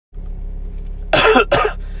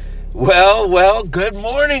Well, good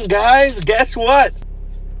morning, guys. Guess what?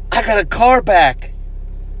 I got a car back.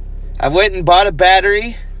 I went and bought a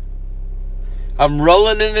battery. I'm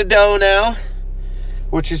rolling in the dough now,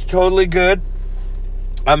 which is totally good.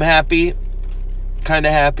 I'm happy. Kind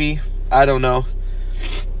of happy. I don't know.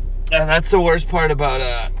 And that's the worst part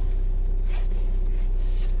about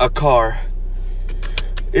a car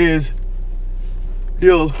is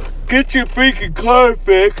you'll get your freaking car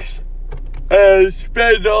fixed and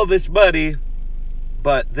spend all this money,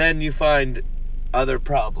 but then you find other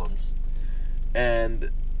problems.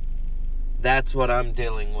 And that's what I'm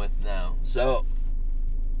dealing with now. So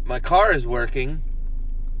my car is working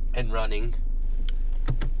and running,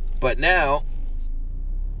 but now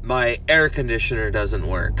my air conditioner doesn't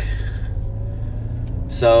work.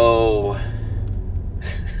 So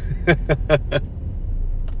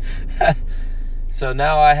so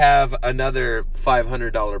now I have another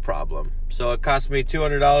 $500 problem. So it cost me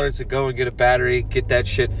 $200 to go and get a battery, get that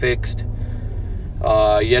shit fixed.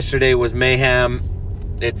 Yesterday was mayhem.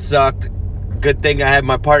 It sucked. Good thing I had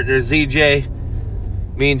my partner ZJ.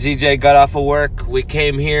 Me and ZJ got off of work. We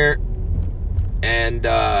came here and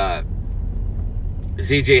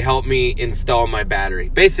ZJ helped me install my battery.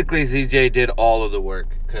 Basically, ZJ did all of the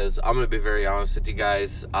work because I'm going to be very honest with you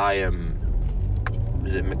guys. I am,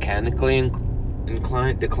 is it mechanically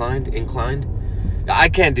inclined? I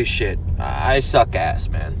can't do shit. I suck ass,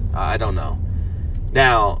 man. I don't know.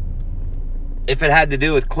 Now, if it had to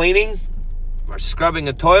do with cleaning or scrubbing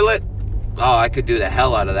a toilet, oh, I could do the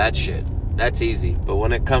hell out of that shit. That's easy. But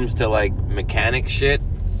when it comes to like mechanic shit,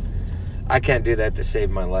 I can't do that to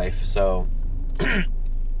save my life. So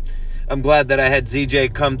I'm glad that I had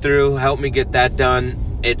ZJ come through, help me get that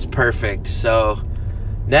done. It's perfect. So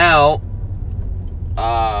now,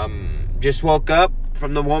 just woke up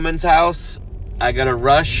from the woman's house. I gotta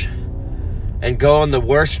rush and go in the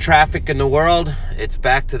worst traffic in the world. It's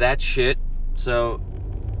back to that shit. So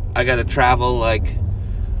I gotta travel like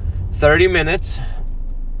 30 minutes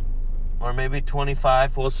or maybe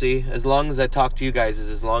 25. We'll see. As long as I talk to you guys is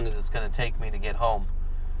as long as it's gonna take me to get home.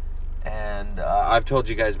 And I've told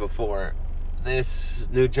you guys before, this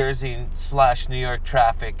New Jersey / New York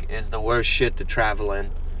traffic is the worst shit to travel in.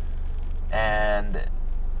 And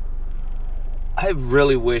I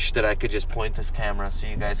really wish that I could just point this camera so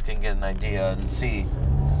you guys can get an idea and see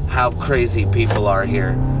how crazy people are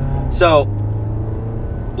here. So,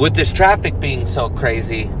 with this traffic being so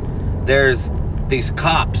crazy, there's these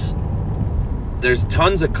cops. There's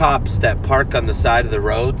tons of cops that park on the side of the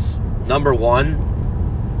roads. Number one,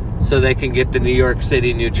 so they can get the New York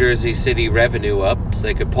City, New Jersey City revenue up. So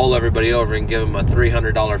they could pull everybody over and give them a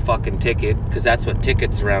 $300 fucking ticket. Because that's what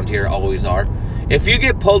tickets around here always are. If you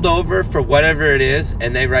get pulled over for whatever it is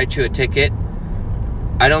and they write you a ticket,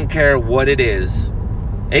 I don't care what it is.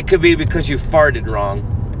 It could be because you farted wrong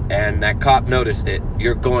and that cop noticed it.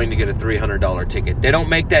 You're going to get a $300 ticket. They don't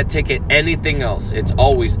make that ticket anything else. It's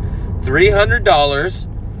always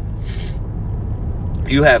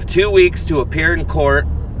 $300. You have 2 weeks to appear in court.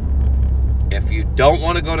 If you don't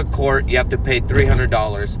want to go to court, you have to pay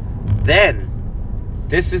 $300. Then,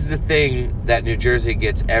 this is the thing that New Jersey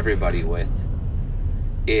gets everybody with,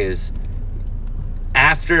 is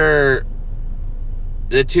after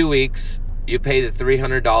the 2 weeks, you pay the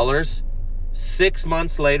 $300. 6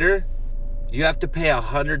 months later, you have to pay a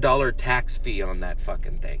 $100 tax fee on that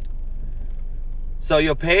fucking thing. So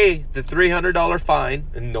you'll pay the $300 fine,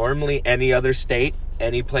 and normally any other state,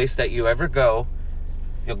 any place that you ever go,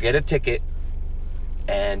 you'll get a ticket,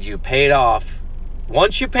 and you pay it off.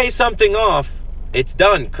 Once you pay something off, it's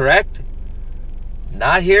done, correct?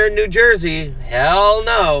 Not here in New Jersey. Hell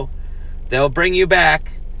no. They'll bring you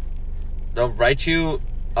back. They'll write you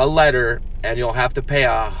a letter, and you'll have to pay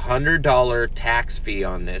a $100 tax fee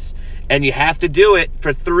on this. And you have to do it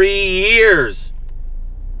for 3 years.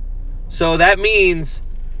 So that means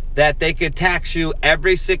that they could tax you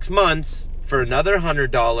every 6 months for another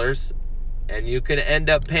 $100, and you could end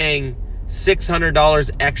up paying $600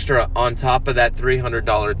 extra on top of that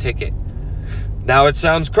 $300 ticket. Now, it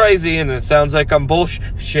sounds crazy, and it sounds like I'm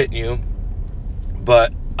bullshitting you,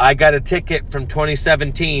 but I got a ticket from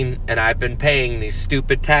 2017, and I've been paying these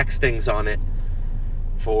stupid tax things on it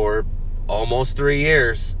for almost 3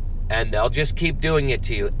 years, and they'll just keep doing it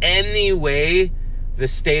to you. Any way the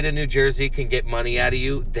state of New Jersey can get money out of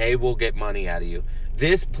you, they will get money out of you.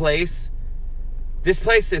 This place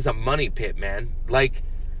is a money pit, man. Like,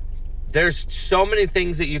 there's so many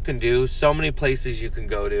things that you can do, so many places you can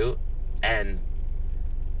go to, and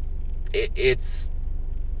it's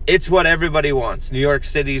what everybody wants. New York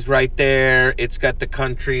City's right there. It's got the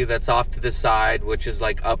country that's off to the side, which is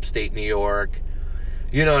like upstate New York.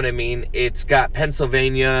 You know what I mean? It's got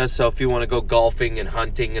Pennsylvania, so if you want to go golfing and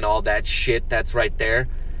hunting and all that shit, that's right there.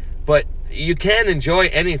 But you can't enjoy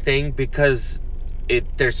anything because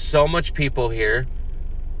there's so much people here.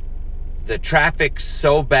 The traffic's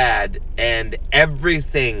so bad, and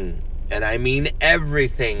everything, and I mean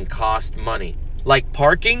everything, costs money. Like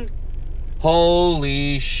parking?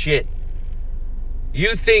 Holy shit.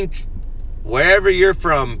 You think wherever you're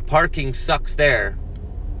from, parking sucks there.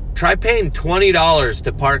 Try paying $20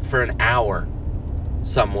 to park for an hour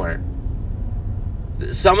somewhere.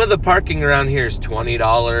 Some of the parking around here is $20,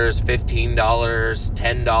 $15,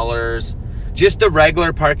 $10. Just the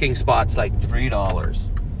regular parking spots, like $3.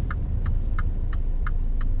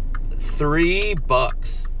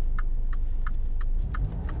 $3.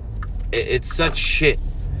 It's such shit.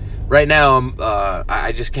 Right now,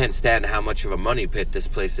 I just can't stand how much of a money pit this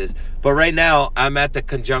place is. But right now, I'm at the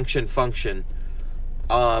Conjunction Function.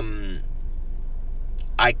 I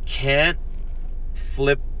can't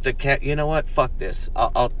flip the cat. You know what? Fuck this.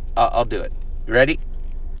 I'll do it. You ready?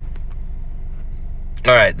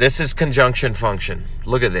 All right. This is Conjunction Function.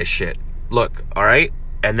 Look at this shit. Look. All right.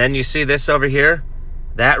 And then you see this over here.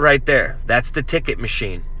 That right there. That's the ticket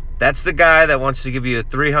machine. That's the guy that wants to give you a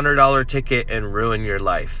 $300 ticket and ruin your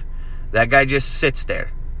life. That guy just sits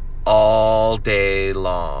there all day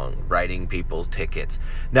long writing people's tickets.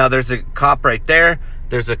 Now there's a cop right there.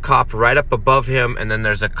 There's a cop right up above him, and then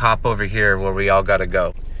there's a cop over here where we all gotta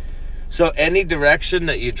go. So any direction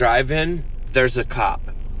that you drive in, there's a cop.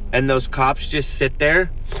 And those cops just sit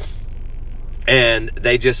there and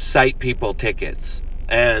they just cite people tickets.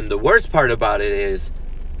 And the worst part about it is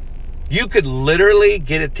you could literally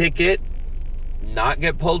get a ticket, not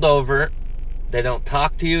get pulled over. They don't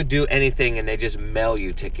talk to you, do anything, and they just mail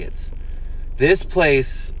you tickets. This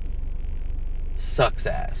place sucks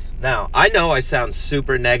ass. Now, I know I sound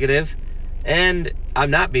super negative, and I'm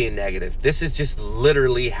not being negative. This is just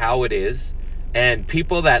literally how it is. And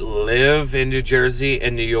people that live in New Jersey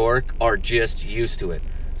and New York are just used to it.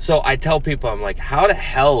 So I tell people, I'm like, how the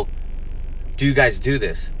hell do you guys do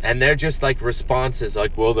this? And they're just like responses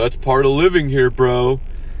like, well, that's part of living here, bro.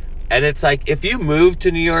 And it's like, if you move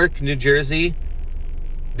to New York, New Jersey,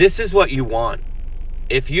 this is what you want.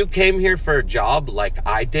 If you came here for a job like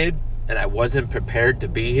I did, and I wasn't prepared to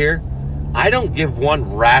be here, I don't give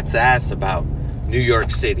one rat's ass about New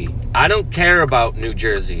York City. I don't care about New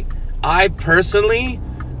Jersey. I personally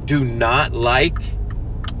do not like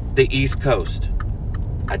the East Coast.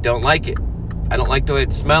 I don't like it. I don't like the way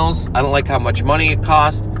it smells. I don't like how much money it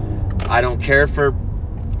costs. I don't care for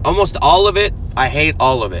almost all of it. I hate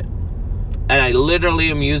all of it. And I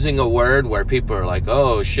literally am using a word where people are like,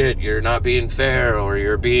 oh shit, you're not being fair, or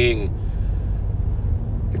you're being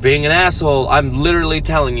an asshole. I'm literally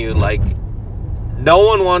telling you, like, no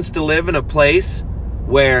one wants to live in a place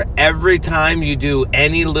where every time you do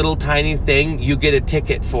any little tiny thing, you get a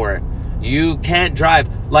ticket for it. You can't drive.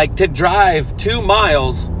 Like, to drive 2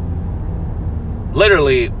 miles,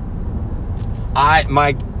 literally,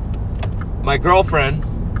 my girlfriend,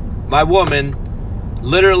 my woman,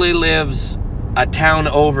 literally lives a town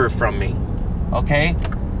over from me. Okay?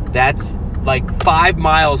 That's like 5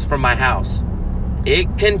 miles from my house. It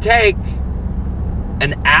can take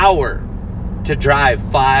an hour to drive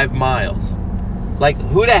 5 miles. Like,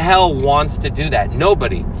 who the hell wants to do that?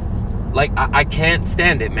 Nobody. Like, I can't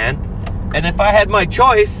stand it, man. And if I had my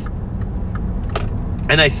choice,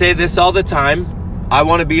 and I say this all the time, I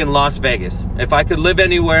want to be in Las Vegas. If I could live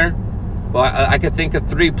anywhere, well, I could think of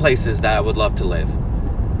 3 places that I would love to live.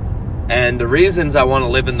 And the reasons I want to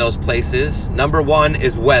live in those places, number 1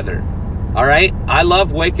 is weather. All right? I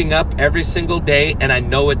love waking up every single day, and I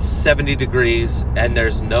know it's 70 degrees, and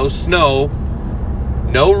there's no snow,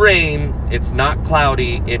 no rain, it's not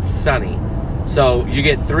cloudy, it's sunny. So you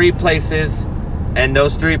get 3 places, and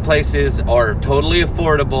those 3 places are totally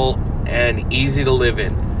affordable and easy to live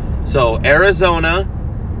in. So Arizona,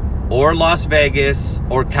 or Las Vegas,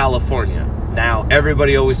 or California. Now,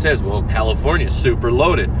 everybody always says, well, California's super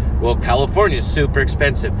loaded. Well, California's super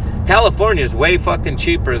expensive. California's way fucking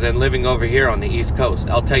cheaper than living over here on the East Coast.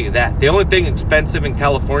 I'll tell you that. The only thing expensive in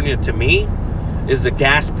California to me is the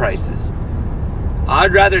gas prices.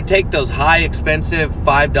 I'd rather take those high, expensive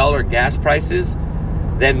 $5 gas prices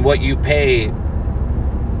than what you pay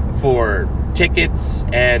for tickets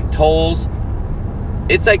and tolls.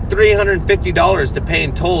 It's like $350 to pay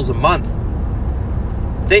in tolls a month.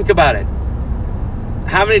 Think about it.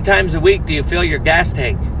 How many times a week do you fill your gas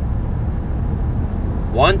tank?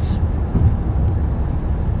 Once?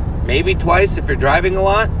 Maybe twice if you're driving a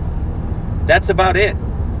lot? That's about it.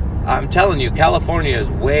 I'm telling you, California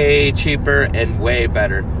is way cheaper and way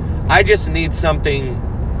better. I just need something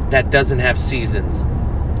that doesn't have seasons.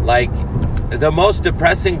 Like, the most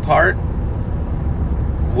depressing part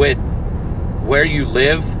with where you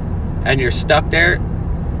live and you're stuck there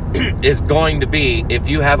is going to be if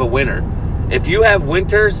you have a winter. If you have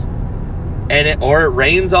winters and it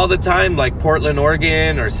rains all the time, like Portland,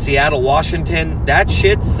 Oregon, or Seattle, Washington, that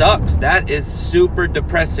shit sucks. That is super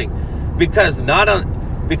depressing, because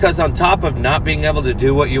on top of not being able to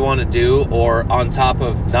do what you want to do, or on top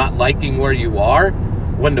of not liking where you are,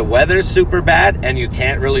 when the weather's super bad and you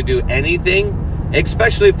can't really do anything,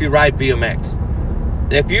 especially if you ride BMX.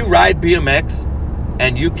 If you ride BMX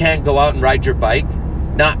and you can't go out and ride your bike,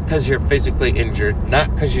 not because you're physically injured,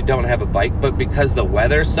 not because you don't have a bike, but because the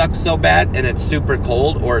weather sucks so bad and it's super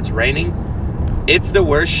cold or it's raining, it's the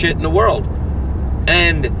worst shit in the world.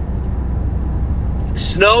 And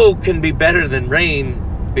snow can be better than rain,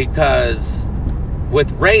 because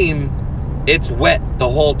with rain, it's wet the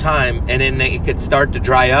whole time, and then it could start to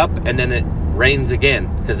dry up, and then it rains again,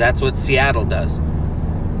 because that's what Seattle does.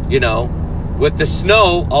 You know, with the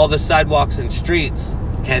snow, all the sidewalks and streets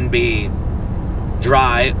can be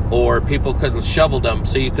dry, or people could shovel them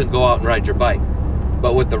so you could go out and ride your bike.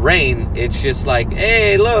 But with the rain, it's just like,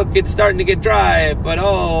 hey, look, it's starting to get dry, but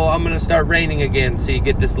oh, I'm gonna start raining again. So you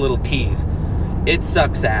get this little tease. It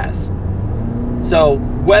sucks ass. So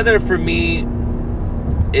weather for me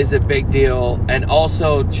is a big deal, and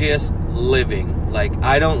also just living. Like,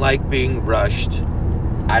 I don't like being rushed.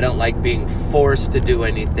 I don't like being forced to do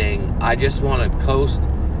anything. I just want to coast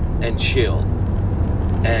and chill.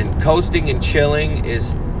 And coasting and chilling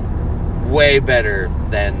is way better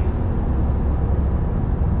than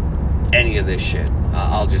any of this shit.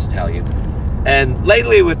 I'll just tell you. And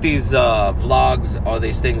lately with these vlogs, or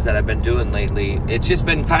these things that I've been doing lately, it's just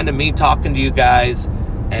been kind of me talking to you guys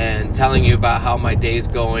and telling you about how my day's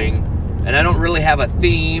going. And I don't really have a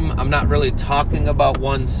theme. I'm not really talking about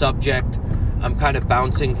one subject. I'm kind of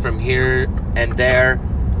bouncing from here and there.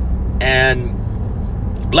 And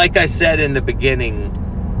like I said in the beginning,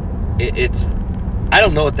 I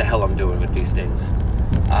don't know what the hell I'm doing with these things.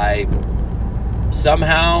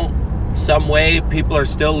 Somehow, some way, people are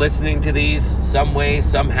still listening to these. Some way,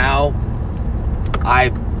 somehow, I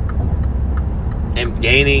am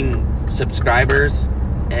gaining subscribers,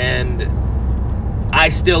 and I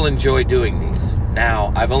still enjoy doing these.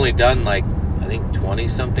 Now, I've only done like, I think 20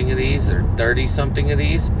 something of these, or 30 something of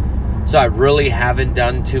these. So I really haven't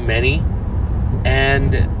done too many.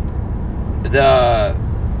 And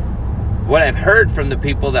what I've heard from the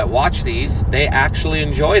people that watch these, they actually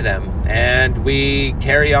enjoy them, and we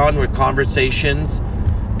carry on with conversations,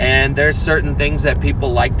 and there's certain things that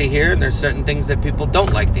people like to hear, and there's certain things that people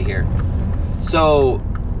don't like to hear. So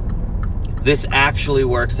this actually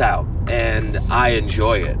works out, and I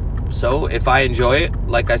enjoy it. So if I enjoy it,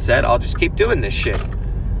 like I said, I'll just keep doing this shit.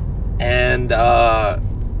 And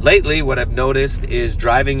lately what I've noticed is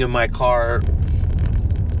driving in my car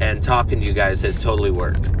and talking to you guys has totally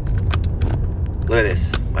worked. Look at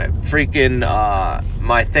this. My freaking,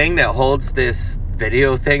 my thing that holds this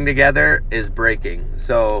video thing together is breaking.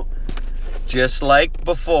 So, just like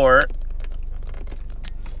before,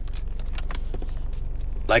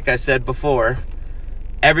 like I said before,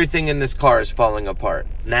 everything in this car is falling apart.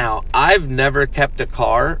 Now, I've never kept a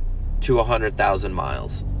car to 100,000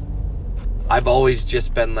 miles. I've always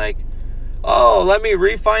just been like, oh, let me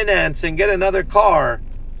refinance and get another car.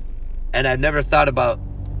 And I've never thought about,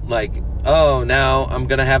 like, oh, now I'm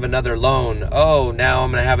going to have another loan. Oh, now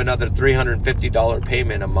I'm going to have another $350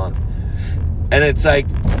 payment a month. And it's like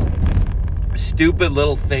stupid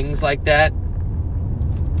little things like that.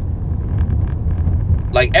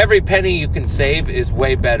 Like, every penny you can save is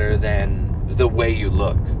way better than the way you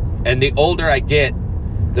look. And the older I get,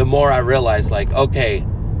 the more I realize, like, okay,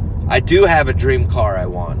 I do have a dream car I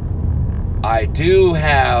want. I do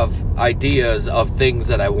have ideas of things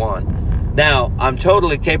that I want. Now, I'm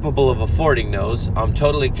totally capable of affording those. I'm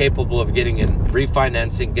totally capable of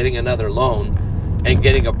refinancing, getting another loan, and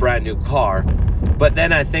getting a brand new car. But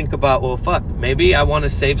then I think about, well, fuck, maybe I want to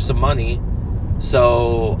save some money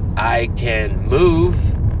so I can move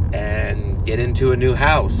and get into a new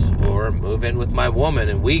house, or move in with my woman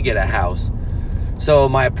and we get a house. So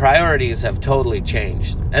my priorities have totally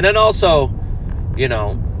changed. And then also, you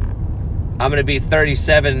know, I'm going to be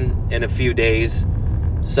 37 in a few days.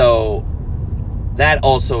 So that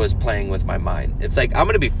also is playing with my mind. It's like, I'm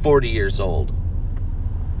going to be 40 years old.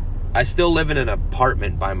 I still live in an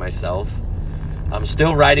apartment by myself. I'm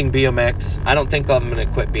still riding BMX. I don't think I'm going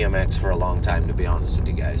to quit BMX for a long time, to be honest with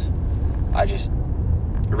you guys.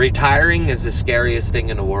 Retiring is the scariest thing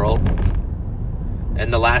in the world.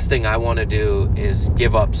 And the last thing I want to do is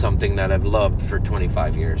give up something that I've loved for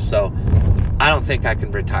 25 years. So I don't think I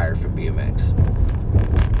can retire from BMX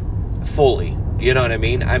fully. You know what I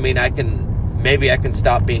mean? I mean, maybe I can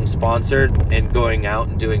stop being sponsored and going out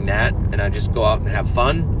and doing that, and I just go out and have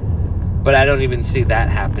fun. But I don't even see that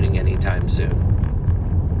happening anytime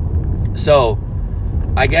soon. So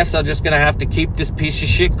I guess I'm just going to have to keep this piece of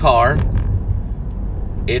shit car.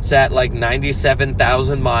 It's at like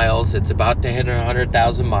 97,000 miles. It's about to hit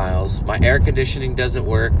 100,000 miles. My air conditioning doesn't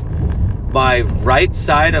work. My right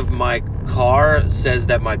side of my car says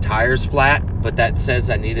that my tire's flat, but that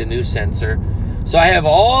says I need a new sensor. So I have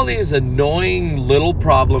all these annoying little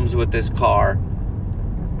problems with this car,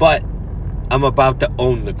 but I'm about to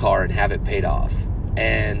own the car and have it paid off.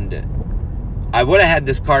 And I would have had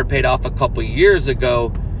this car paid off a couple years ago,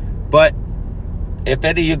 but if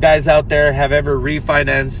any of you guys out there have ever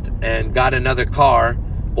refinanced and got another car,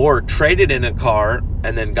 or traded in a car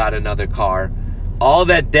and then got another car, all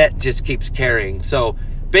that debt just keeps carrying. So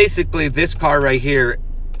basically this car right here,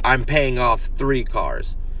 I'm paying off 3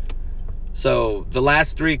 cars. So the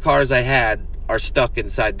last 3 cars I had are stuck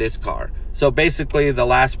inside this car. So basically the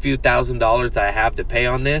last few $1,000s that I have to pay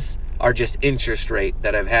on this are just interest rate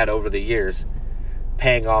that I've had over the years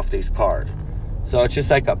paying off these cars. So it's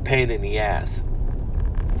just like a pain in the ass.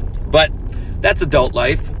 But that's adult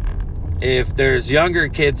life. If there's younger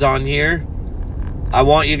kids on here, I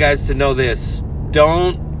want you guys to know this.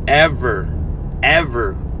 Don't ever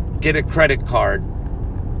get a credit card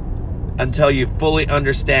until you fully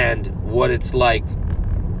understand what it's like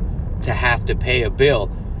to have to pay a bill.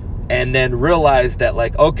 And then realize that,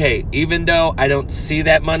 like, okay, even though I don't see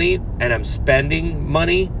that money and I'm spending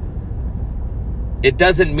money, it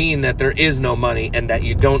doesn't mean that there is no money and that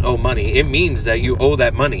you don't owe money. It means that you owe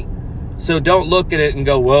that money. So don't look at it and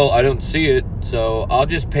go, well, I don't see it, so I'll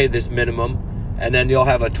just pay this minimum, and then you'll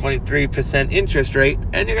have a 23% interest rate,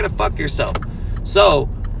 and you're going to fuck yourself. So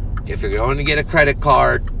if you're going to get a credit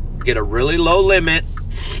card, get a really low limit,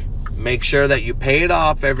 make sure that you pay it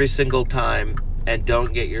off every single time, and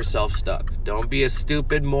don't get yourself stuck. Don't be a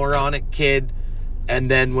stupid, moronic kid,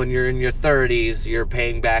 and then when you're in your 30s, you're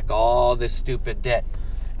paying back all this stupid debt.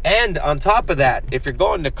 And on top of that, if you're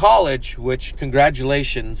going to college, which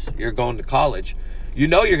congratulations, you're going to college, you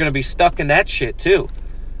know you're going to be stuck in that shit too.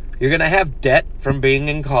 You're going to have debt from being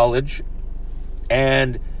in college,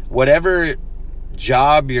 and whatever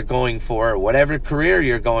job you're going for, whatever career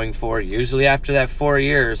you're going for, usually after that 4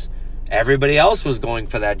 years, everybody else was going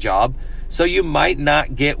for that job. So you might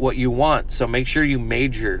not get what you want. So make sure you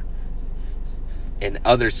major in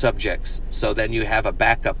other subjects, so then you have a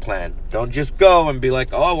backup plan. Don't just go and be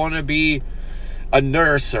like, oh, I want to be a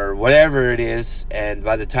nurse or whatever it is, and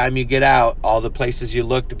by the time you get out, all the places you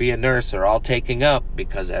look to be a nurse are all taking up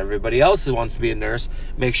because everybody else wants to be a nurse.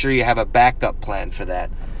 Make sure you have a backup plan for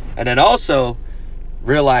that. And then also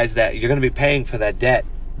realize that you're going to be paying for that debt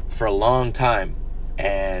for a long time,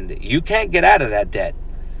 and you can't get out of that debt.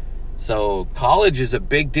 So college is a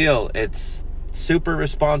big deal. It's super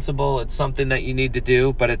responsible. It's something that you need to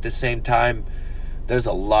do, but at the same time, there's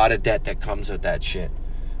a lot of debt that comes with that shit.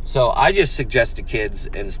 So I just suggest to kids,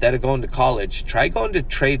 instead of going to college, try going to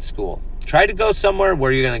trade school. Try to go somewhere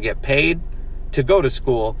where you're going to get paid to go to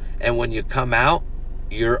school, and when you come out,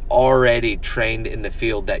 you're already trained in the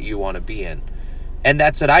field that you want to be in. And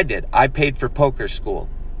that's what I did. I paid for poker school.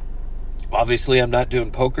 Obviously, I'm not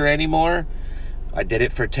doing poker anymore. I did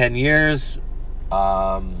it for 10 years.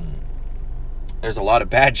 There's a lot of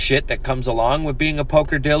bad shit that comes along with being a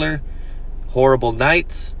poker dealer. Horrible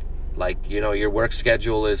nights. Like, you know, your work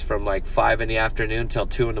schedule is from like 5 in the afternoon till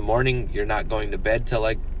 2 in the morning. You're not going to bed till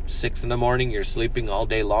like 6 in the morning. You're sleeping all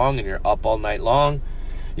day long and you're up all night long.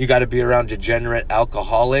 You got to be around degenerate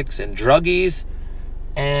alcoholics and druggies.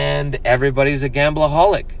 And everybody's a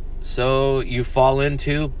gambleaholic. So you fall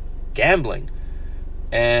into gambling.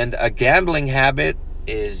 And a gambling habit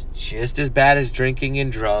is just as bad as drinking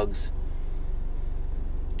and drugs.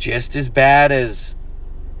 Just as bad as,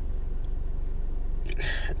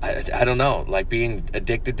 I don't know, like being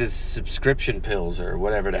addicted to subscription pills or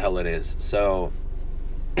whatever the hell it is. So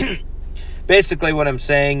basically what I'm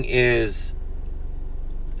saying is,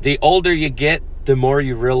 the older you get, the more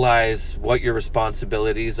you realize what your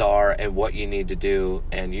responsibilities are and what you need to do.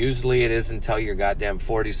 And usually it is until you're goddamn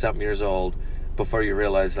 40-something years old before you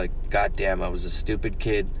realize, like, goddamn, I was a stupid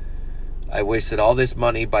kid. I wasted all this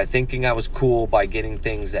money by thinking I was cool by getting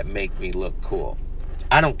things that make me look cool.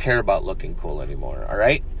 I don't care about looking cool anymore, all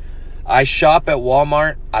right? I shop at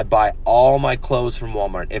Walmart. I buy all my clothes from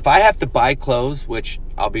Walmart. If I have to buy clothes, which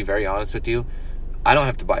I'll be very honest with you, I don't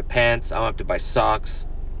have to buy pants. I don't have to buy socks.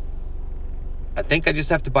 I think I just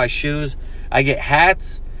have to buy shoes. I get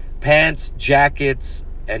hats, pants, jackets,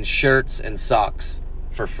 and shirts and socks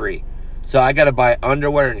for free. So I got to buy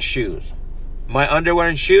underwear and shoes. My underwear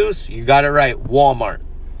and shoes, you got it right, Walmart.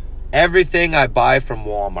 Everything I buy from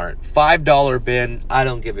Walmart. $5 bin, I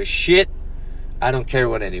don't give a shit. I don't care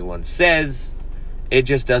what anyone says. It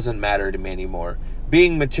just doesn't matter to me anymore.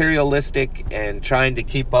 Being materialistic and trying to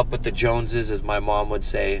keep up with the Joneses, as my mom would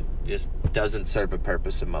say, just doesn't serve a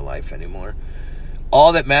purpose in my life anymore.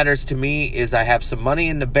 All that matters to me is I have some money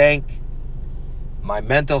in the bank, my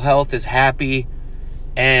mental health is happy,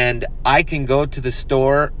 and I can go to the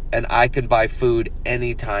store and I can buy food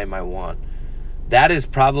anytime I want. That is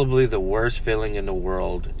probably the worst feeling in the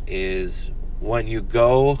world, is when you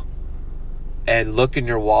go and look in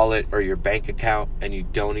your wallet or your bank account and you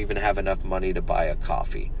don't even have enough money to buy a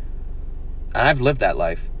coffee. And I've lived that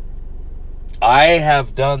life. I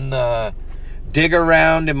have done the dig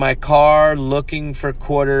around in my car looking for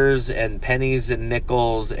quarters and pennies and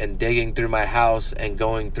nickels and digging through my house and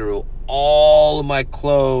going through all of my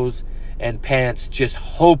clothes and pants just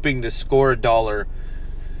hoping to score $1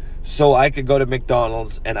 so I could go to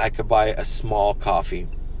McDonald's and I could buy a small coffee.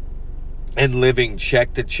 And living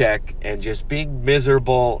check to check and just being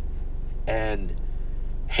miserable and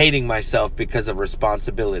hating myself because of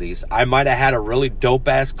responsibilities. I might have had a really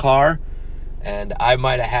dope-ass car, and I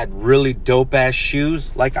might have had really dope-ass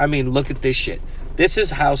shoes. Like, I mean, look at this shit. This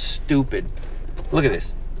is how stupid. Look at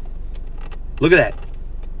this. Look at that.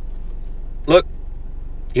 Look.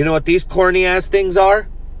 You know what these corny-ass things are?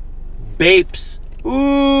 Bapes.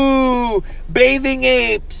 Ooh, bathing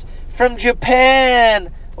apes from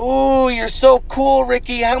Japan. Ooh, you're so cool,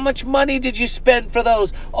 Ricky. How much money did you spend for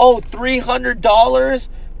those? Oh, $300?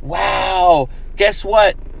 Wow. Guess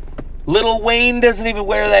what? Lil Wayne doesn't even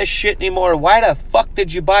wear that shit anymore. Why the fuck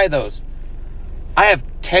did you buy those? I have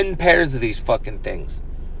 10 pairs of these fucking things.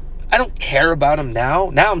 I don't care about them now.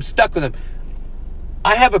 Now I'm stuck with them.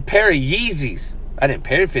 I have a pair of Yeezys. I didn't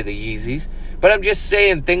pay for the Yeezys. But I'm just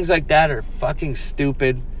saying, things like that are fucking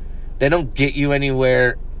stupid. They don't get you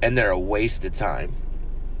anywhere, and they're a waste of time.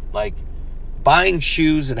 Like, buying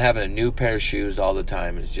shoes and having a new pair of shoes all the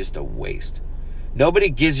time is just a waste. Nobody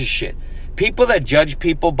gives a shit. People that judge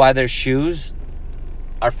people by their shoes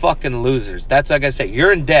are fucking losers. That's like I say,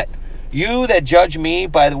 you're in debt. You that judge me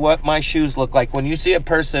by what my shoes look like, when you see a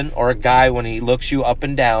person or a guy, when he looks you up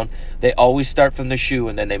and down, they always start from the shoe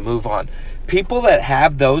and then they move on. People that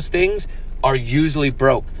have those things are usually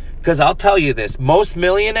broke. Because I'll tell you this, most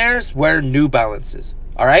millionaires wear New Balances,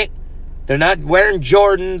 all right? They're not wearing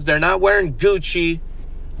Jordans. They're not wearing Gucci.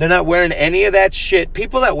 They're not wearing any of that shit.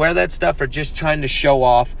 People that wear that stuff are just trying to show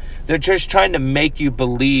off. They're just trying to make you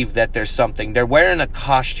believe that there's something. They're wearing a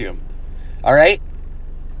costume. All right?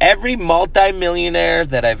 Every multi-millionaire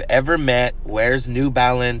that I've ever met wears New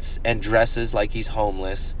Balance and dresses like he's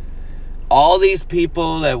homeless. All these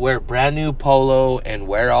people that wear brand new polo and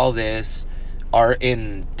wear all this are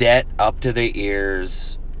in debt up to their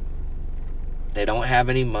ears. They don't have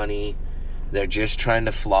any money. They're just trying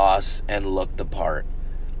to floss and look the part.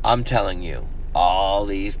 I'm telling you, all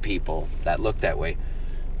these people that look that way.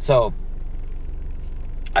 So,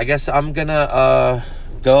 I guess I'm going to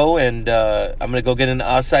go and I'm going to go get an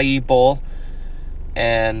acai bowl.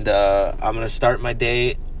 And I'm going to start my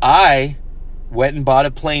day. I went and bought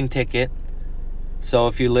a plane ticket. So,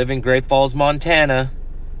 if you live in Great Falls, Montana,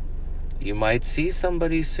 you might see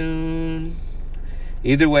somebody soon.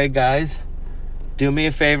 Either way, guys, do me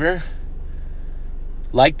a favor.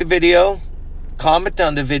 Like the video, comment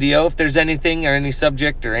on the video if there's anything or any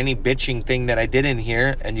subject or any bitching thing that I did in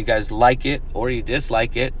here and you guys like it or you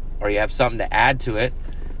dislike it or you have something to add to it.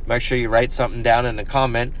 Make sure you write something down in the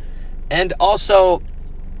comment. And also,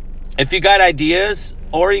 if you got ideas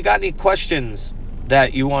or you got any questions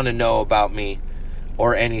that you want to know about me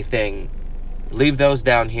or anything, leave those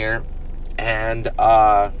down here. And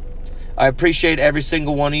I appreciate every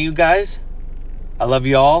single one of you guys. I love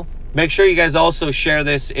you all. Make sure you guys also share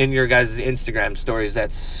this in your guys' Instagram stories.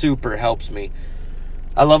 That super helps me.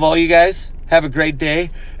 I love all you guys. Have a great day.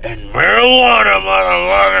 And marijuana,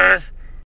 motherfuckers.